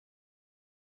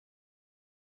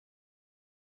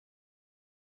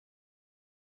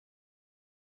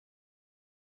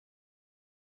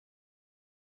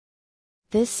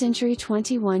This Century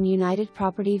 21 United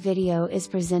property video is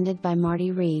presented by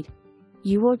Marty Reed.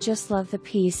 You will just love the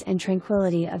peace and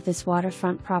tranquility of this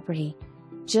waterfront property.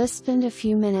 Just spend a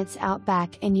few minutes out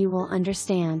back and you will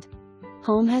understand.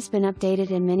 Home has been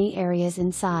updated in many areas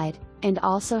inside, and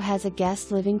also has a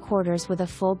guest living quarters with a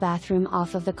full bathroom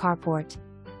off of the carport.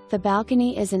 The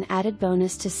balcony is an added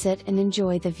bonus to sit and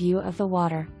enjoy the view of the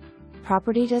water.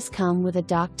 Property does come with a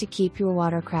dock to keep your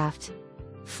watercraft.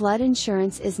 Flood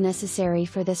insurance is necessary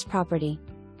for this property.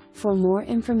 For more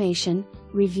information,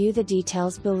 review the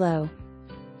details below.